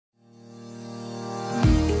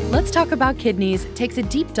Let's Talk About Kidneys takes a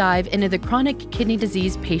deep dive into the chronic kidney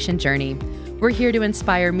disease patient journey. We're here to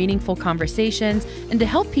inspire meaningful conversations and to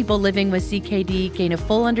help people living with CKD gain a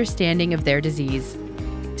full understanding of their disease.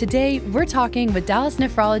 Today, we're talking with Dallas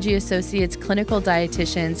Nephrology Associates clinical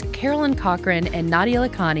dietitians Carolyn Cochran and Nadiya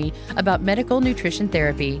Lakhani about medical nutrition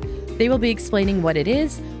therapy. They will be explaining what it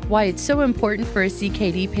is, why it's so important for a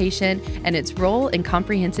CKD patient, and its role in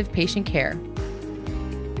comprehensive patient care.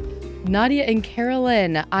 Nadiya and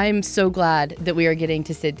Carolyn, I'm so glad that we are getting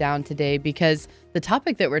to sit down today because the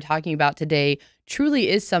topic that we're talking about today truly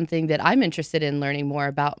is something that I'm interested in learning more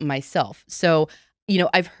about myself. So,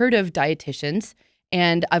 I've heard of dietitians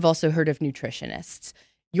and I've also heard of nutritionists.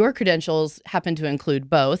 Your credentials happen to include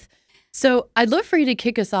both. So I'd love for you to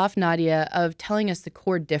kick us off, Nadiya, of telling us the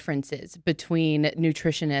core differences between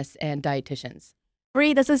nutritionists and dietitians.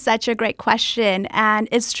 Bree, this is such a great question. And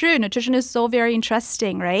it's true, nutrition is so very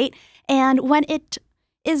interesting, right? And when it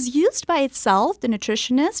is used by itself, the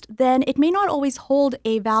nutritionist, then it may not always hold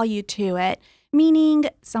a value to it, meaning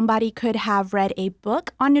somebody could have read a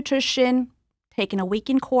book on nutrition, taken a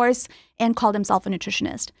weekend course, and call themselves a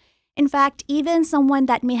nutritionist. In fact, even someone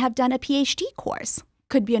that may have done a PhD course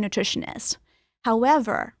could be a nutritionist.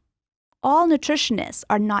 However, all nutritionists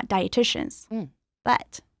are not dietitians,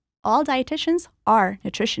 but all dietitians are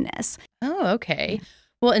nutritionists. Oh, okay.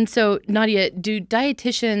 Well, and so, Nadiya, do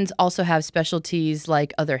dietitians also have specialties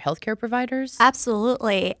like other healthcare providers?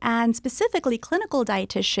 Absolutely. And specifically, clinical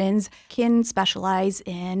dietitians can specialize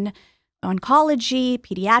in oncology,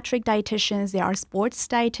 pediatric dietitians, there are sports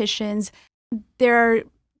dietitians. There are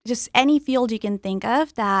just any field you can think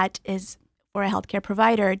of that is for a healthcare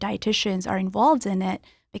provider, dietitians are involved in it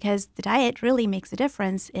because the diet really makes a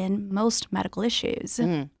difference in most medical issues.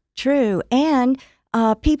 True. And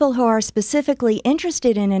people who are specifically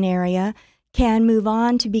interested in an area can move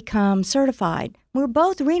on to become certified. We're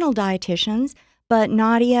both renal dietitians, but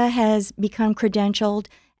Nadiya has become credentialed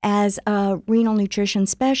as a renal nutrition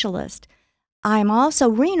specialist. I'm also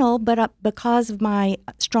renal, but because of my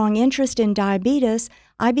strong interest in diabetes,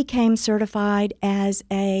 I became certified as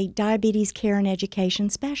a diabetes care and education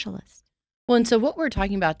specialist. Well, and so what we're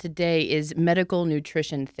talking about today is medical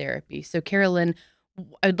nutrition therapy. So, Carolyn,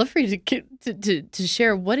 I'd love for you to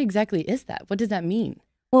share what exactly is that? What does that mean?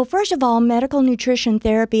 Well, first of all, medical nutrition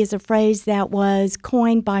therapy is a phrase that was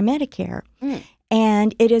coined by Medicare,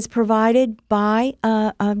 and it is provided by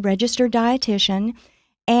a registered dietitian,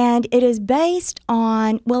 and it is based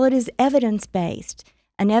on, it is evidence-based,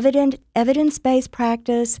 an evidence-based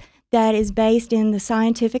practice that is based in the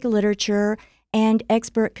scientific literature and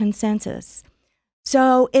expert consensus.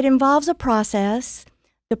 So it involves a process.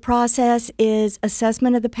 The process is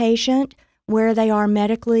assessment of the patient, where they are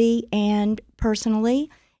medically and personally.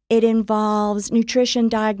 It involves nutrition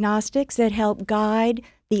diagnostics that help guide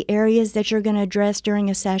the areas that you're going to address during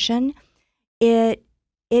a session. It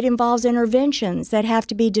involves interventions that have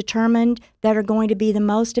to be determined that are going to be the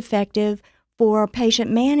most effective for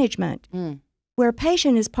patient management, where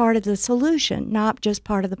patient is part of the solution, not just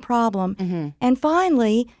part of the problem. And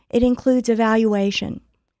finally, it includes evaluation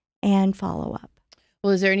and follow-up.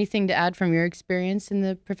 Well, is there anything to add from your experience in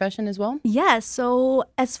the profession as well? Yes. So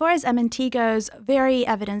as far as MNT goes, very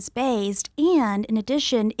evidence-based. And in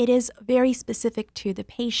addition, it is very specific to the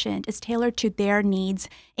patient. It's tailored to their needs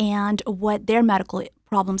and what their medical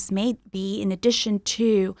problems may be, in addition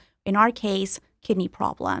to, in our case, kidney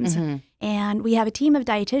problems. And we have a team of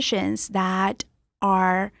dietitians that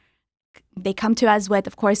they come to us with,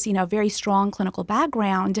 of course, very strong clinical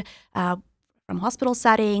background, from hospital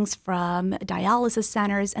settings, from dialysis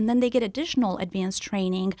centers, and then they get additional advanced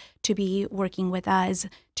training to be working with us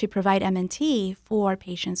to provide MNT for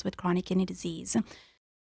patients with chronic kidney disease.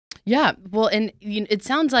 Yeah, well, and it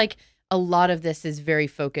sounds like a lot of this is very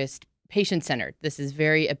focused, patient-centered. This is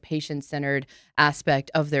very a patient-centered aspect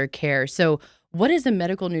of their care. So what is a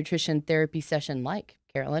medical nutrition therapy session like,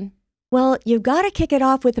 Carolyn? Well, you've got to kick it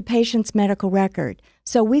off with the patient's medical record.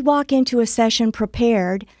 So we walk into a session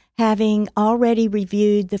prepared, having already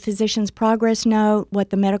reviewed the physician's progress note,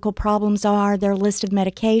 what the medical problems are, their list of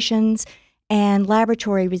medications, and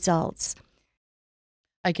laboratory results.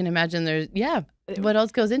 I can imagine what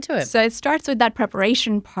else goes into it? So it starts with that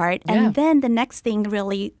preparation part. And then the next thing,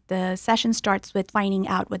 really, the session starts with finding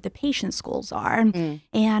out what the patient's goals are.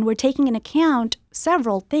 And we're taking into account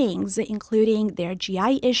several things, including their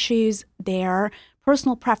GI issues, their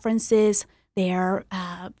personal preferences, their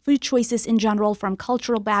food choices in general from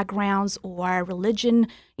cultural backgrounds or religion,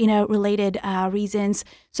 related reasons.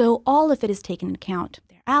 So all of it is taken into account.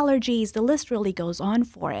 Their allergies, the list really goes on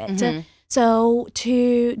for it. So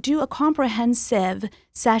to do a comprehensive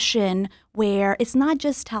session where it's not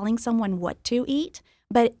just telling someone what to eat,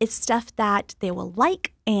 but it's stuff that they will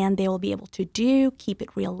like and they will be able to do, keep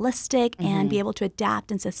it realistic, and be able to adapt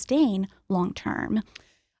and sustain long term.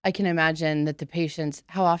 I can imagine that the patients,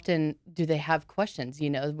 how often do they have questions?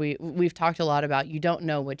 You know, we've talked a lot about you don't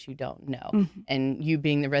know what you don't know. And you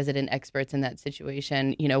being the resident experts in that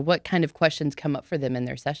situation, you know, what kind of questions come up for them in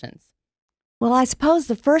their sessions? Well, I suppose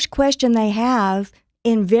the first question they have,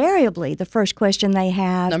 invariably the first question they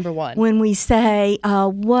have, Number one, when we say,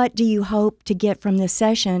 what do you hope to get from this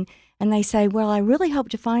session? And they say, well, I really hope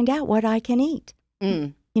to find out what I can eat.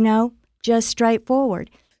 You know, just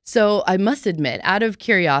straightforward. So I must admit, out of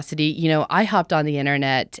curiosity, you know, I hopped on the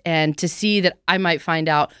internet and to see that I might find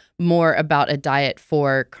out more about a diet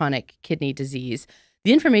for chronic kidney disease.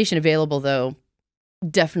 The information available, though,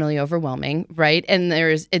 definitely overwhelming, right? And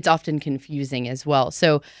it's often confusing as well.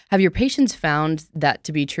 So have your patients found that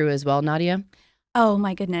to be true as well, Nadiya? Oh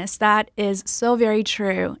my goodness, that is so very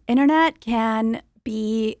true. Internet can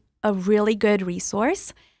be a really good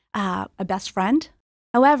resource, a best friend.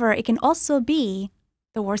 However, it can also be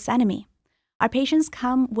the worst enemy. Our patients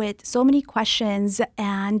come with so many questions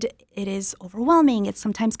and it is overwhelming. It's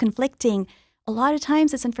sometimes conflicting. A lot of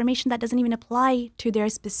times it's information that doesn't even apply to their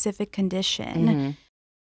specific condition.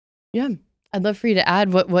 Yeah. I'd love for you to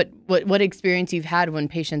add what experience you've had when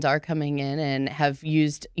patients are coming in and have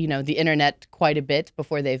used, you know, the internet quite a bit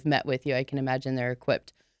before they've met with you. I can imagine they're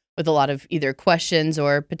equipped with a lot of either questions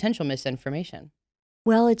or potential misinformation.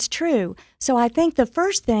 Well, it's true. So I think the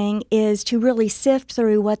first thing is to really sift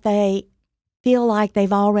through what they feel like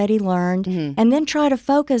they've already learned and then try to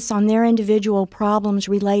focus on their individual problems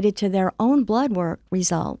related to their own blood work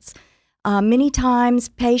results. Many times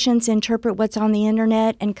patients interpret what's on the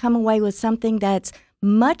internet and come away with something that's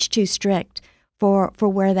much too strict for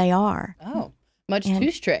where they are. Oh, too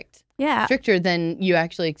strict. Yeah. Stricter than you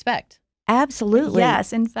actually expect. Absolutely.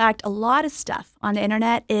 Yes. In fact, a lot of stuff on the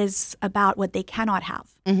internet is about what they cannot have.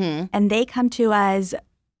 And they come to us,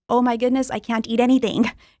 oh my goodness, I can't eat anything.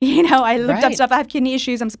 You know, I looked up stuff, I have kidney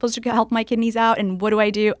issues, I'm supposed to help my kidneys out, and what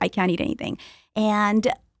do? I can't eat anything. And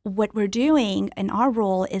what we're doing in our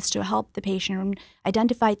role is to help the patient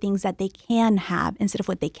identify things that they can have instead of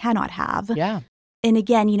what they cannot have. Yeah. And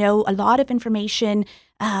again, you know, a lot of information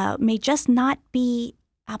may just not be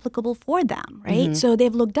applicable for them, right? So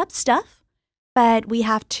they've looked up stuff, but we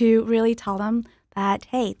have to really tell them that,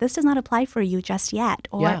 hey, this does not apply for you just yet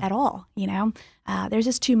or at all, you know? There's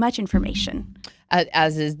just too much information.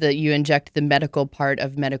 As is you inject the medical part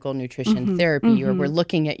of medical nutrition therapy, or we're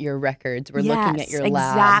looking at your records, we're looking at your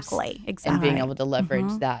labs. Exactly. And being able to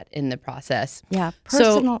leverage that in the process. Yeah,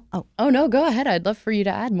 personal. Oh, no, go ahead. I'd love for you to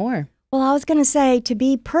add more. Well, I was going to say, to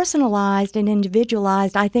be personalized and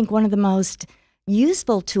individualized, I think one of the most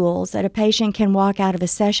useful tools that a patient can walk out of a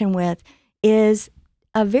session with is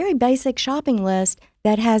a very basic shopping list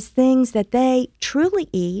that has things that they truly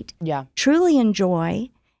eat, truly enjoy,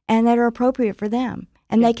 and that are appropriate for them.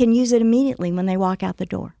 And they can use it immediately when they walk out the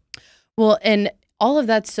door. Well, and all of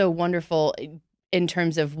that's so wonderful in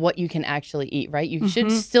terms of what you can actually eat, right? You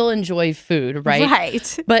should still enjoy food, right?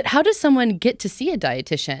 Right. But how does someone get to see a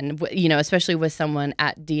dietitian, you know, especially with someone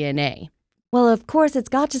at DNA? Well, of course, it's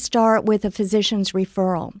got to start with a physician's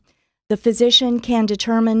referral. The physician can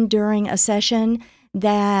determine during a session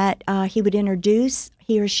that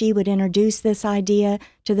he or she would introduce this idea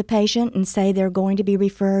to the patient and say they're going to be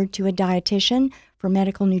referred to a dietitian for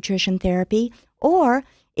medical nutrition therapy. Or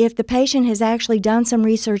if the patient has actually done some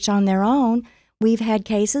research on their own, we've had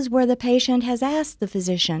cases where the patient has asked the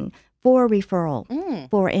physician for a referral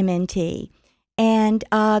for MNT. And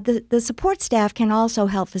the support staff can also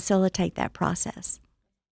help facilitate that process.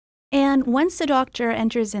 And once the doctor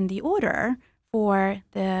enters in the order for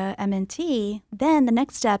the MNT, then the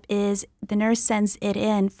next step is the nurse sends it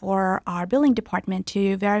in for our billing department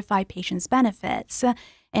to verify patients' benefits.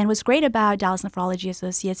 And what's great about Dallas Nephrology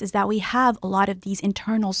Associates is that we have a lot of these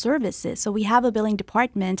internal services. So we have a billing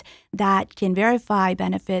department that can verify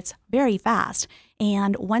benefits very fast.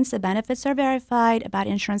 And once the benefits are verified about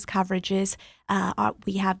insurance coverages,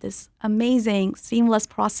 we have this amazing seamless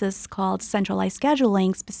process called Centralized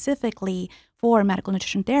Scheduling, specifically for medical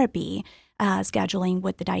nutrition therapy scheduling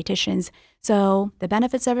with the dietitians. So the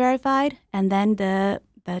benefits are verified, and then the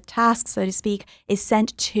task, so to speak, is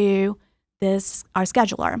sent to our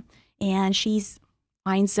scheduler, and she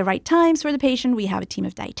finds the right times for the patient. We have a team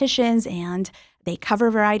of dietitians, and they cover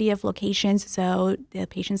a variety of locations, so the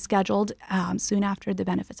patient's scheduled soon after the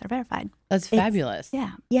benefits are verified. That's fabulous.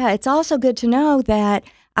 Yeah, it's also good to know that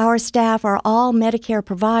our staff are all Medicare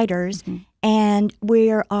providers, And we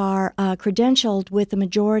are credentialed with the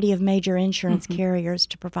majority of major insurance carriers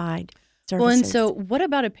to provide services. Well, and so what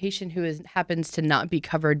about a patient who happens to not be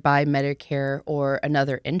covered by Medicare or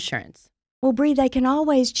another insurance? Well, Bree, they can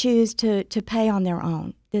always choose to pay on their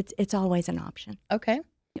own. It's always an option. Okay.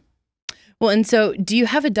 Well, and so do you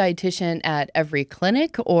have a dietitian at every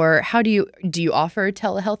clinic, or how do you offer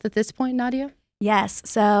telehealth at this point, Nadiya? Yes,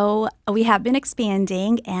 so we have been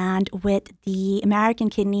expanding, and with the American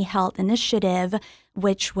Kidney Health Initiative,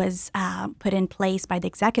 which was put in place by the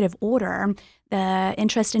executive order, the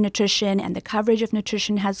interest in nutrition and the coverage of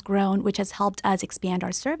nutrition has grown, which has helped us expand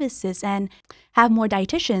our services and have more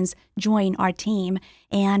dietitians join our team.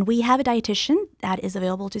 And we have a dietitian that is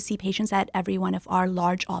available to see patients at every one of our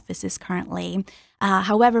large offices currently.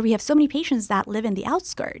 However, we have so many patients that live in the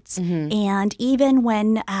outskirts. And even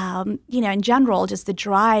when, in general, just the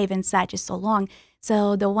drive and such is so long.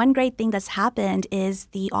 So the one great thing that's happened is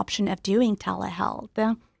the option of doing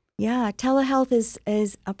telehealth. Yeah, telehealth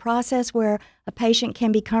is a process where a patient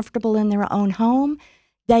can be comfortable in their own home.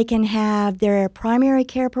 They can have their primary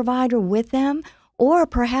care provider with them, or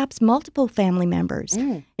perhaps multiple family members.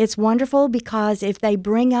 It's wonderful because if they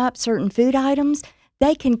bring up certain food items,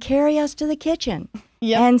 they can carry us to the kitchen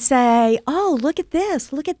and say, oh, look at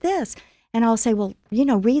this. And I'll say, well,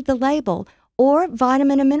 read the label. Or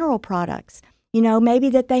vitamin and mineral products. Maybe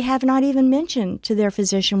that they have not even mentioned to their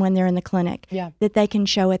physician when they're in the clinic that they can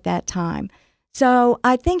show at that time. So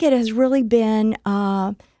I think it has really been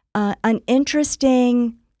an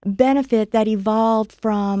interesting benefit that evolved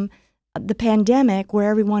from the pandemic, where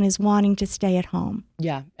everyone is wanting to stay at home.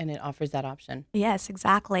 Yeah, and it offers that option. Yes,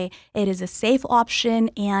 exactly. It is a safe option,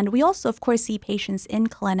 and we also, of course, see patients in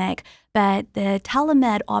clinic, but the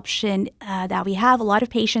telemed option that we have, a lot of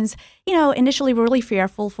patients, initially were really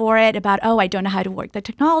fearful for it about, I don't know how to work the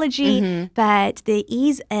technology, but the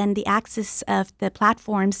ease and the access of the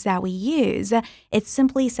platforms that we use, it's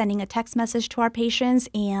simply sending a text message to our patients,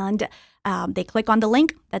 and they click on the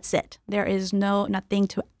link. That's it. There is nothing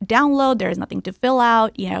to download. There is nothing to fill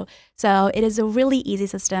out. So it is a really easy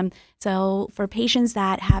system. So for patients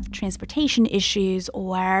that have transportation issues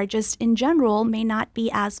or just in general may not be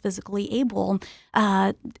as physically able,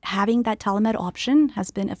 having that telemed option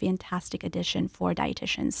has been a fantastic addition for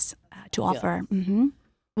dietitians to offer.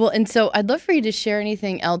 Well, and so I'd love for you to share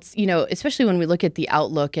anything else, especially when we look at the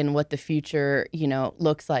outlook and what the future,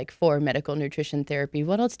 looks like for medical nutrition therapy.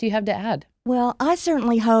 What else do you have to add? Well, I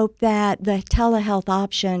certainly hope that the telehealth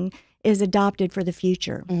option is adopted for the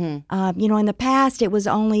future. In the past, it was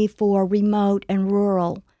only for remote and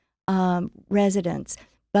rural residents.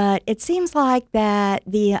 But it seems like that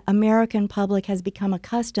the American public has become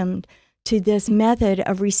accustomed to this method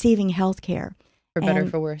of receiving health care. For better or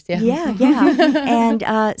for worse, Yeah.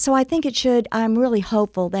 And so I think it should, I'm really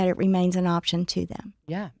hopeful that it remains an option to them.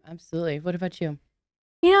 Yeah, absolutely. What about you?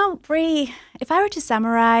 Bree, if I were to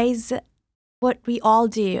summarize what we all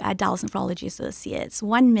do at Dallas Nephrology Associates,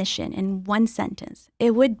 one mission in one sentence,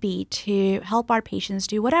 it would be to help our patients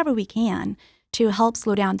do whatever we can to help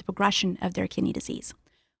slow down the progression of their kidney disease,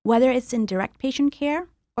 whether it's in direct patient care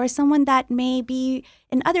or someone that may be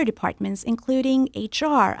in other departments, including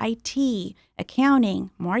HR, IT,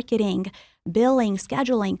 accounting, marketing, billing,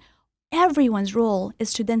 scheduling. Everyone's role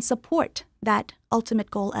is to then support that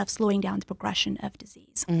ultimate goal of slowing down the progression of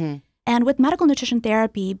disease. And with medical nutrition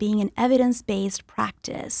therapy being an evidence-based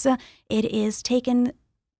practice, it is taken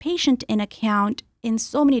patient in account in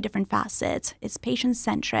so many different facets. It's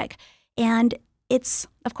patient-centric. And it's,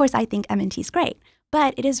 of course, I think MNT is great.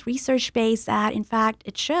 But it is research-based that, in fact,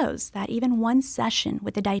 it shows that even one session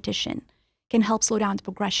with a dietitian can help slow down the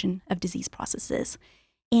progression of disease processes.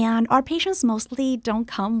 And our patients mostly don't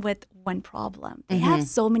come with one problem. They have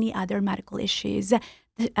so many other medical issues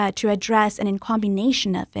to address, and in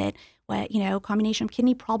combination of it, combination of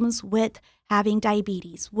kidney problems with having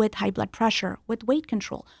diabetes, with high blood pressure, with weight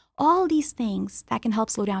control, all these things that can help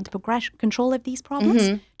slow down the control of these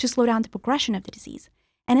problems to slow down the progression of the disease.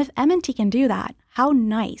 And if MNT can do that, how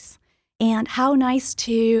nice. And how nice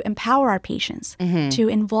to empower our patients, to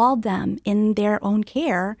involve them in their own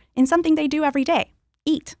care in something they do every day,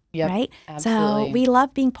 eat, right? Absolutely. So we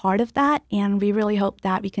love being part of that, and we really hope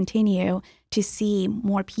that we continue to see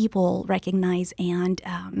more people recognize and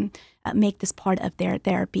make this part of their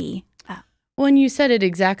therapy. Well, and you said it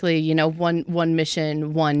exactly, one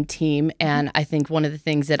mission, one team. And I think one of the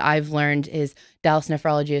things that I've learned is Dallas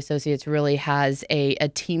Nephrology Associates really has a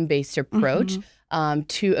team-based approach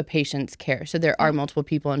to a patient's care. So there are multiple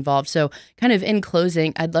people involved. So kind of in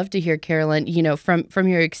closing, I'd love to hear, Carolyn, from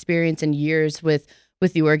your experience and years with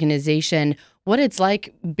the organization, what it's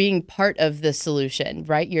like being part of the solution,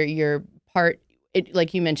 right? You're part,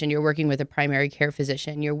 like you mentioned, you're working with a primary care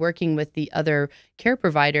physician, you're working with the other care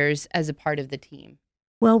providers as a part of the team?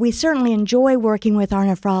 Well, we certainly enjoy working with our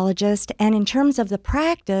nephrologist, and in terms of the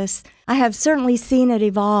practice, I have certainly seen it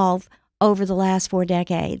evolve over the last 4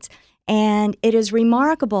 decades. And it is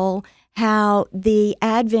remarkable how the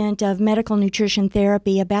advent of medical nutrition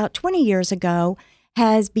therapy about 20 years ago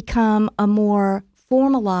has become a more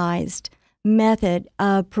formalized method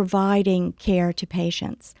of providing care to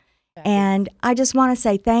patients. And I just want to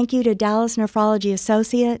say thank you to Dallas Nephrology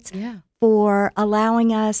Associates for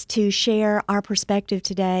allowing us to share our perspective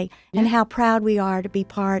today and how proud we are to be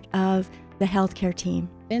part of the healthcare team.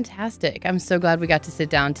 Fantastic. I'm so glad we got to sit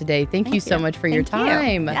down today. Thank you so much for your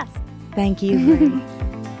time. Yes. Thank you, Bree.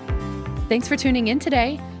 Thanks for tuning in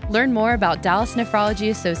today. Learn more about Dallas Nephrology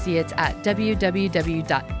Associates at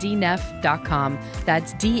www.dneph.com.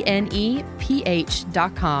 That's DNEPH.com.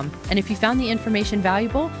 And if you found the information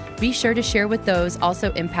valuable, be sure to share with those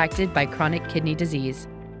also impacted by chronic kidney disease.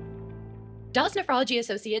 Dallas Nephrology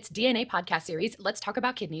Associates' DNA podcast series, Let's Talk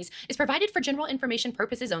About Kidneys, is provided for general information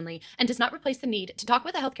purposes only and does not replace the need to talk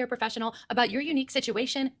with a healthcare professional about your unique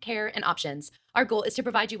situation, care, and options. Our goal is to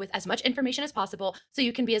provide you with as much information as possible so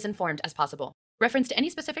you can be as informed as possible. Reference to any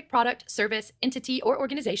specific product, service, entity, or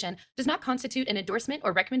organization does not constitute an endorsement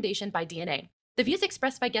or recommendation by DNA. The views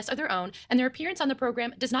expressed by guests are their own, and their appearance on the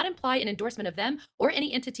program does not imply an endorsement of them or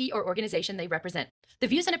any entity or organization they represent. The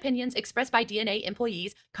views and opinions expressed by DNA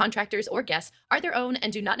employees, contractors, or guests are their own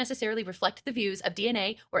and do not necessarily reflect the views of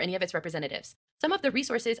DNA or any of its representatives. Some of the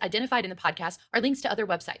resources identified in the podcast are links to other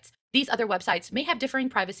websites. These other websites may have differing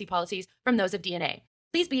privacy policies from those of DNA.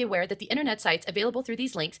 Please be aware that the internet sites available through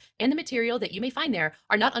these links and the material that you may find there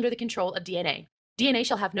are not under the control of DNA. DNA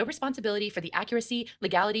shall have no responsibility for the accuracy,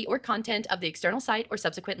 legality, or content of the external site or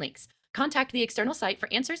subsequent links. Contact the external site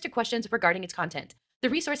for answers to questions regarding its content. The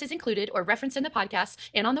resources included or referenced in the podcast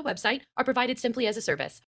and on the website are provided simply as a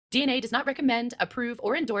service. DNA does not recommend, approve,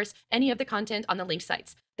 or endorse any of the content on the linked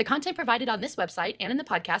sites. The content provided on this website and in the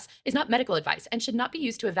podcast is not medical advice and should not be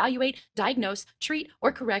used to evaluate, diagnose, treat,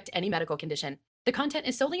 or correct any medical condition. The content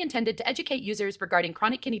is solely intended to educate users regarding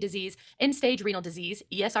chronic kidney disease, end-stage renal disease,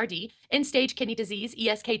 ESRD, end-stage kidney disease,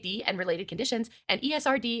 ESKD, and related conditions, and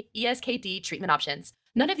ESRD, ESKD treatment options.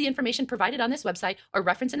 None of the information provided on this website or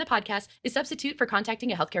referenced in the podcast is substitute for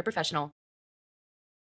contacting a healthcare professional.